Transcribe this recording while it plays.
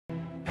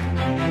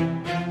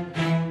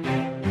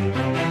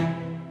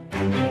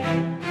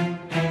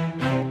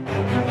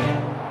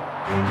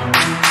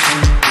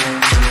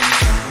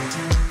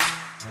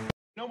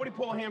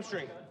whole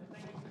hamstring.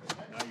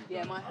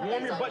 Yeah, my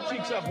Warm your butt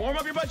cheeks up. Warm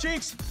up your butt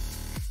cheeks.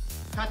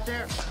 Cut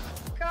there.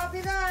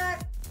 Copy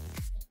that.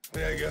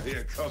 There you go.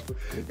 Here, come.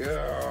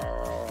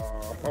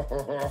 Yeah.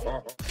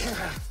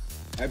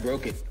 I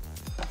broke it.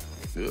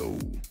 Ew.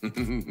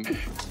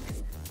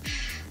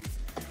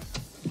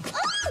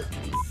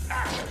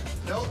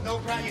 No,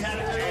 Brad, you had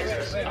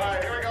it. All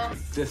right, here we go.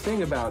 The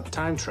thing about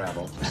time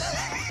travel,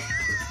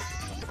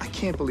 I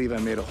can't believe I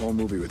made a whole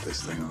movie with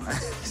this thing on.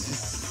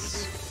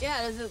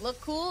 Yeah, does it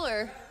look cool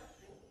or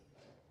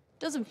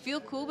doesn't feel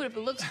cool? But if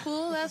it looks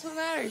cool, that's what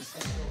matters.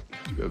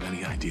 Do you have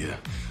any idea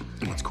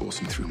what's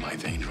coursing through my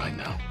veins right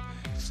now?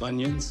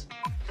 Funyuns?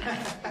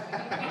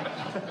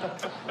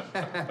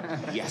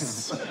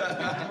 Yes.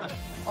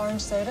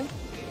 Orange soda.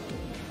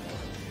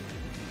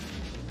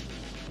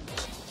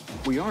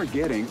 We are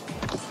getting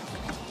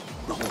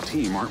the whole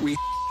team, aren't we?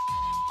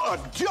 A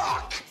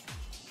duck!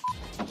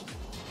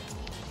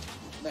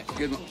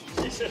 Good one.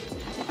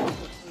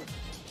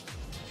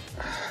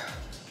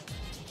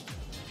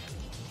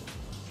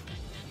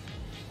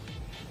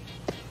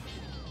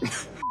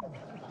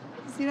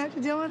 See what I have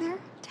to deal with here?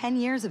 10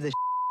 years of this.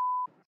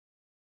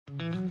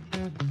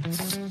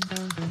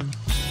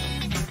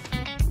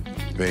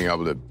 Being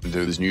able to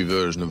do this new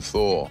version of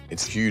Thor,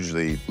 it's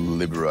hugely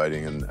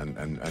liberating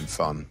and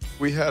fun.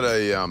 We had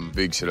a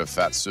big sort of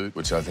fat suit,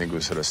 which I think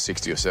was sort of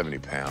 60 or 70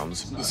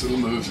 pounds. This little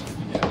move.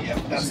 Yeah,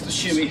 that's the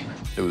shimmy.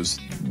 It was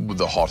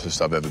the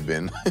hottest I've ever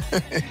been. How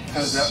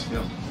does that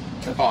feel?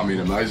 Oh, I mean,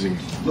 amazing.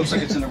 Looks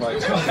like it's in the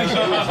right spot.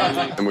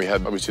 And we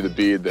had, obviously, the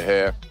beard, the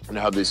hair, and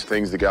I had these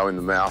things that go in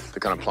the mouth to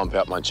kind of plump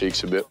out my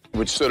cheeks a bit,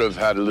 which sort of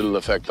had a little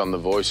effect on the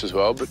voice as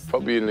well, but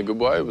probably in a good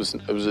way. It was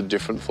a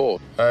different Thor.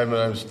 Hey,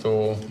 my name's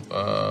Thor.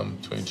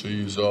 22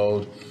 years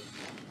old.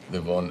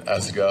 Live on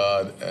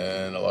Asgard,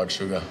 and I like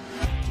sugar.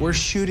 We're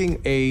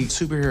shooting a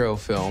superhero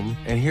film,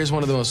 and here's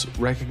one of the most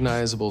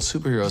recognizable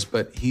superheroes,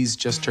 but he's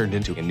just turned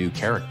into a new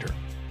character.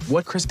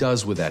 What Chris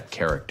does with that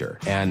character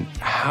and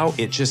how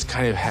it just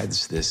kind of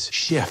has this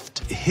shift.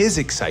 His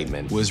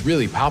excitement was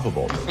really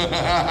palpable.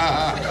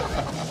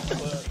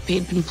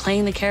 He'd been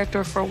playing the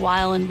character for a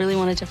while and really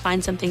wanted to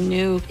find something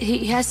new.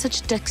 He has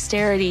such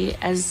dexterity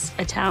as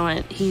a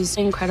talent. He's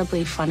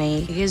incredibly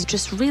funny. He has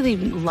just really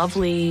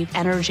lovely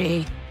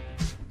energy.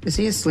 Is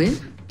he asleep?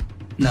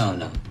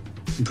 No.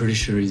 I'm pretty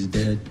sure he's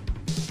dead.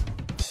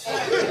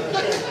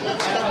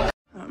 I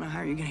don't know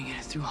how you're gonna get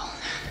it through all of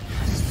that.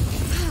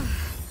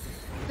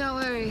 Don't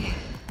worry.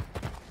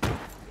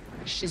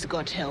 She's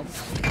got help.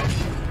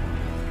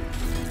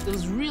 It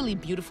was really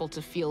beautiful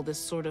to feel this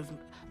sort of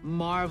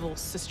Marvel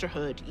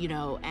sisterhood, you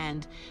know,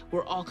 and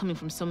we're all coming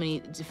from so many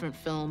different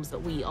films that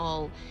we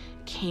all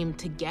came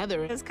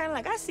together. It's kind of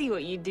like, I see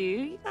what you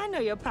do. I know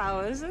your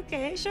powers.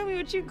 Okay, show me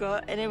what you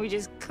got. And then we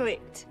just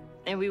clicked,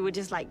 and we were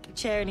just like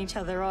cheering each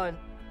other on.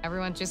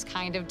 Everyone's just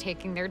kind of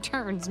taking their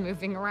turns,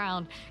 moving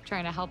around,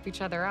 trying to help each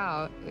other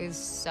out. It was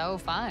so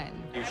fun.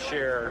 You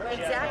share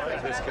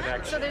this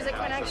connection. So there's a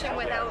connection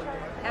without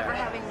ever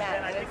having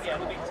met.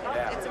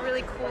 And it's a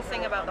really cool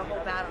thing about the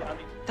whole battle.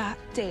 That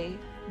day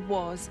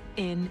was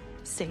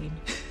insane.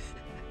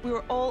 We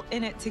were all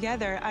in it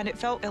together, and it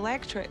felt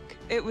electric.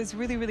 It was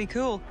really, really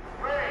cool.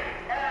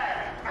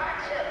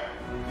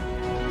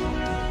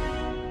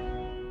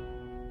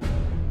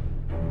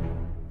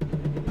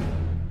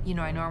 You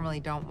know, I normally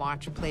don't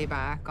watch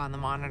playback on the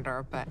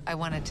monitor, but I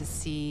wanted to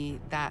see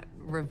that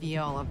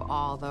reveal of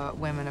all the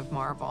women of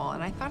Marvel,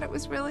 and I thought it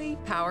was really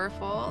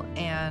powerful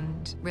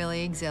and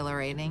really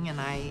exhilarating,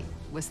 and I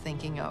was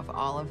thinking of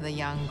all of the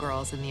young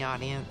girls in the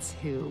audience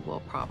who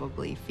will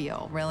probably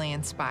feel really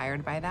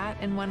inspired by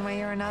that in one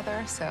way or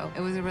another, so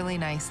it was a really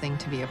nice thing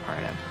to be a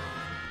part of.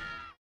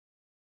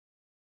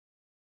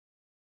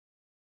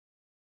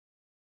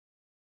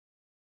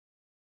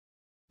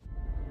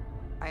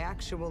 I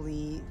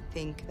actually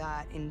think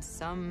that in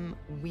some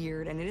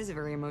weird, and it is a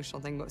very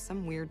emotional thing, but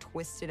some weird,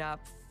 twisted up,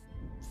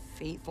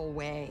 fateful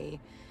way,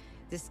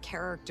 this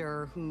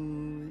character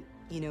who,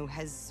 you know,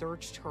 has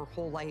searched her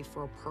whole life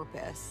for a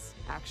purpose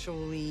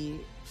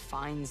actually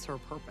finds her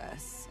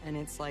purpose. And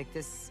it's like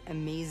this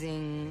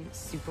amazing,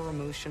 super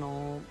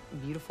emotional,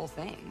 beautiful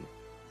thing.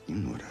 You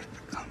know what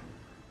I've become.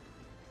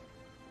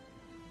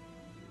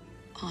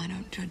 I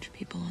don't judge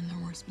people on their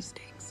worst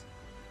mistakes.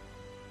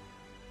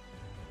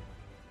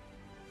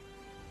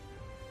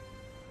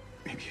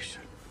 Maybe you should.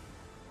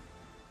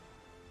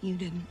 You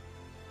didn't.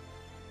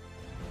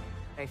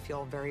 I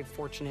feel very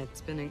fortunate.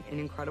 It's been an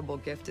incredible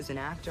gift as an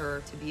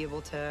actor to be able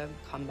to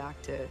come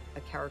back to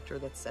a character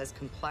that's as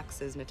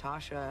complex as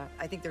Natasha.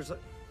 I think there's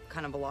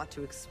kind of a lot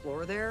to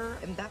explore there,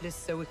 and that is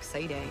so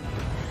exciting.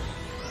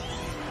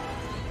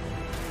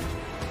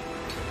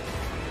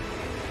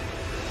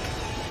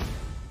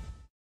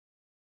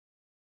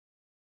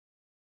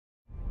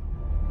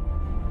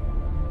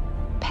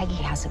 Peggy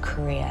has a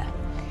career,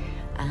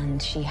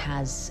 and she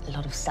has a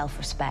lot of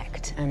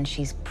self-respect, and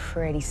she's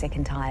pretty sick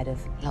and tired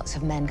of lots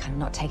of men kind of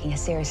not taking her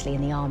seriously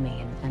in the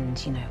army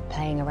and you know,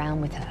 playing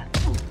around with her.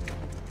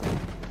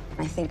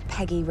 I think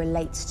Peggy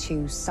relates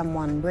to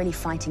someone really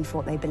fighting for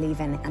what they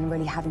believe in and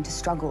really having to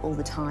struggle all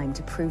the time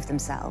to prove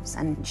themselves.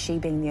 And she,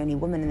 being the only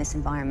woman in this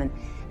environment,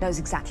 knows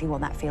exactly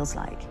what that feels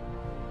like.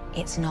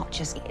 It's not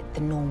just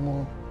the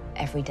normal,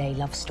 everyday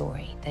love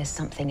story. There's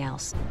something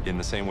else. In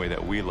the same way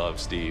that we love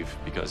Steve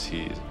because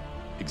he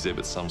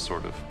exhibits some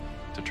sort of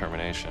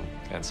determination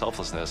and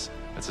selflessness,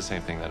 it's the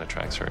same thing that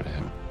attracts her to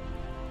him.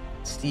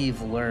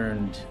 Steve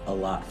learned a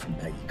lot from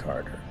Peggy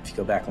Carter. If you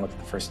go back and look at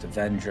the first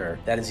Avenger,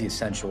 that is the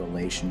essential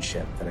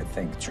relationship that I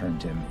think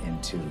turned him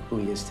into who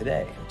he is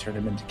today. It turned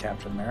him into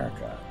Captain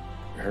America.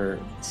 Her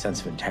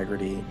sense of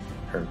integrity,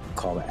 her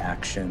call to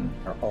action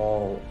are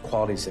all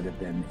qualities that have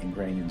been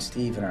ingrained in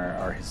Steve and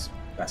are his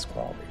best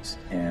qualities.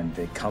 And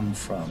they come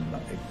from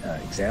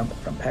example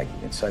from Peggy.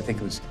 And so I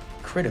think it was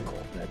critical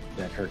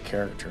that her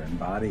character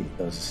embodied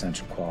those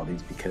essential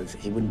qualities because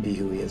he wouldn't be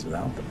who he is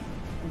without them.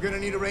 I'm gonna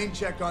need a rain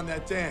check on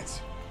that dance.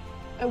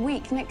 A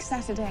week next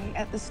Saturday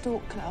at the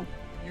Stork Club.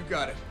 You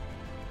got it.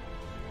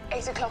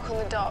 8 o'clock on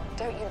the dot.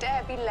 Don't you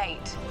dare be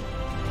late.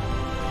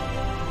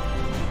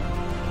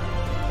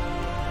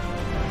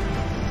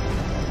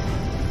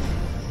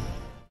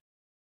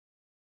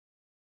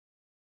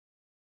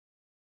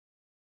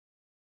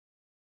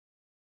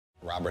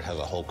 Robert has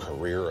a whole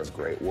career of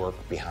great work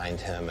behind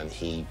him, and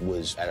he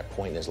was at a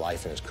point in his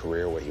life and his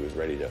career where he was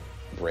ready to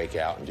break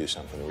out and do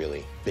something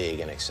really big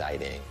and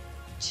exciting.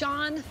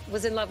 John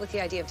was in love with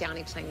the idea of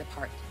Downy playing the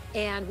part,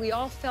 and we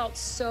all felt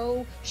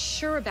so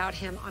sure about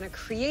him on a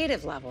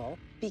creative level.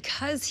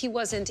 Because he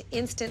wasn't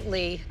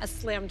instantly a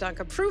slam dunk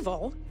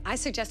approval, I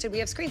suggested we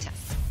have screen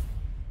tests.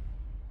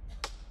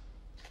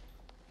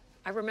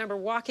 I remember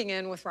walking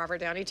in with Robert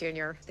Downey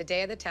Jr. the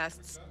day of the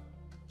tests.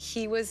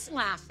 He was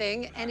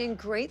laughing and in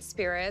great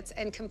spirits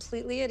and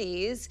completely at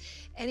ease,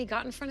 and he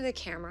got in front of the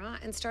camera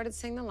and started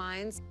saying the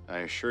lines. I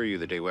assure you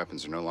the day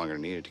weapons are no longer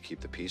needed to keep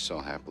the peace cell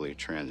happily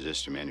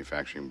transist to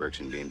manufacturing bricks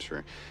and beams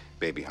for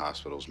baby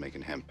hospitals,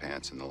 making hemp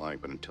pants and the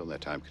like, but until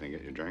that time, can I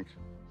get you a drink?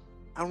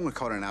 I don't want to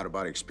call it an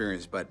out-of-body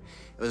experience, but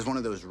it was one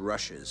of those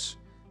rushes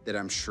that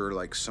I'm sure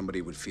like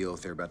somebody would feel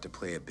if they're about to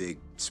play a big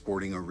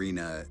sporting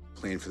arena,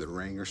 playing for the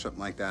ring or something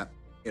like that.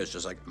 It was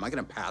just like, am I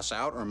gonna pass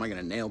out or am I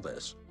gonna nail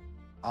this?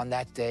 On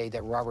that day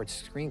that Robert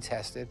screen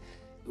tested,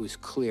 it was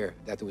clear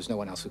that there was no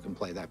one else who can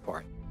play that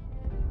part.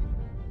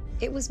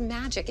 It was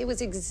magic. It was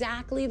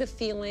exactly the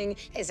feeling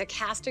as a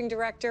casting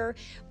director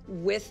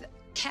with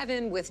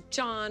Kevin, with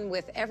John,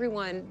 with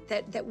everyone,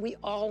 that we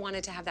all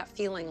wanted to have that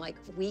feeling like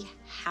we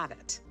have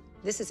it.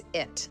 This is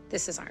it.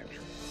 This is Iron Man.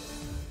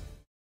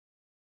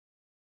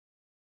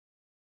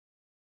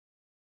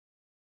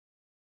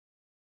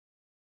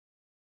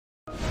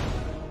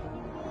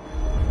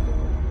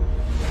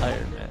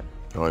 Iron Man.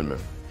 Iron Man.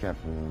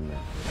 Captain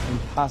America.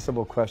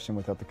 Impossible question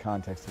without the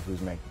context of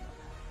who's making it.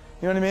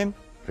 You know what I mean?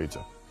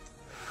 Pizza.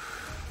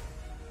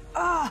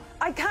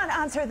 I can't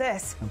answer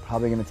this. I'm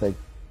probably gonna take,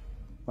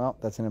 well,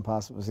 that's an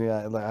impossible, see,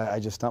 I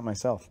just stumped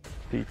myself.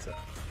 Pizza.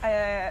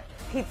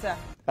 Pizza.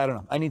 I don't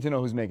know, I need to know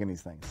who's making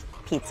these things.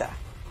 Pizza.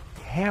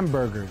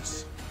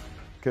 Hamburgers.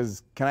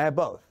 Because, can I have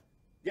both?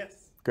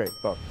 Yes. Great,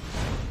 both.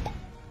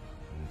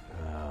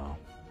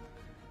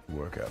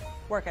 Workout.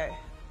 Workout.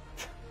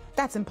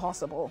 That's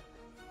impossible.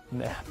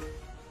 Nap.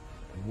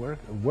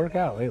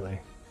 Workout lately.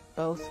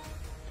 Both,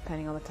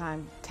 depending on the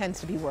time,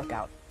 tends to be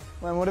workout.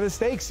 Well, what are the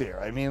stakes here?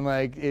 I mean,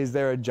 like, is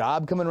there a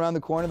job coming around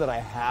the corner that I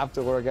have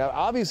to work out?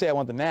 Obviously, I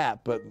want the nap,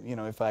 but you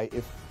know, if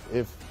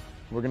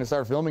we're gonna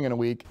start filming in a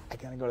week, I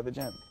gotta go to the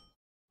gym.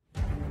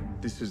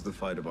 This is the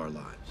fight of our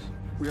lives.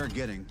 We are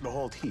getting the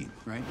whole team,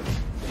 right?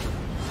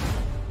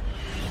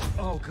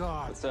 Oh,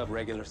 God. What's up,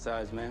 regular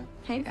size man?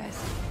 Hey, guys.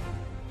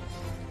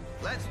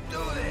 Let's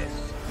do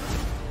this!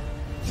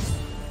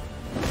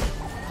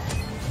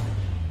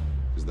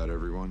 Is that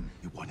everyone?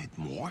 You wanted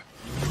more?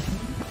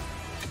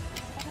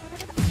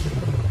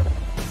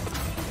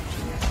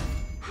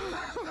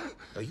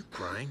 Are you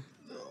crying?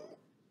 No.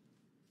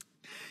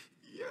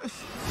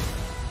 Yes.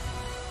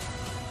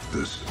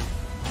 This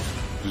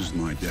is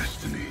my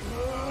destiny.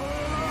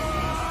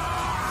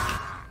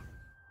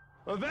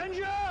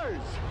 Avengers!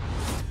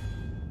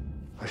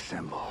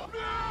 Assemble.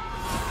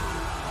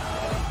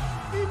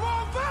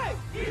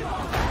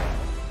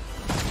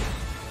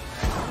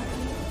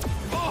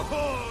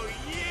 Oh,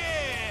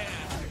 yeah!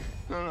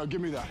 No,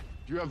 give me that.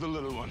 You have the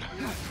little one.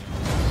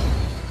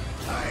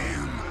 I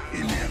am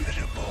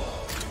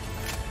inevitable.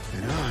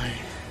 And I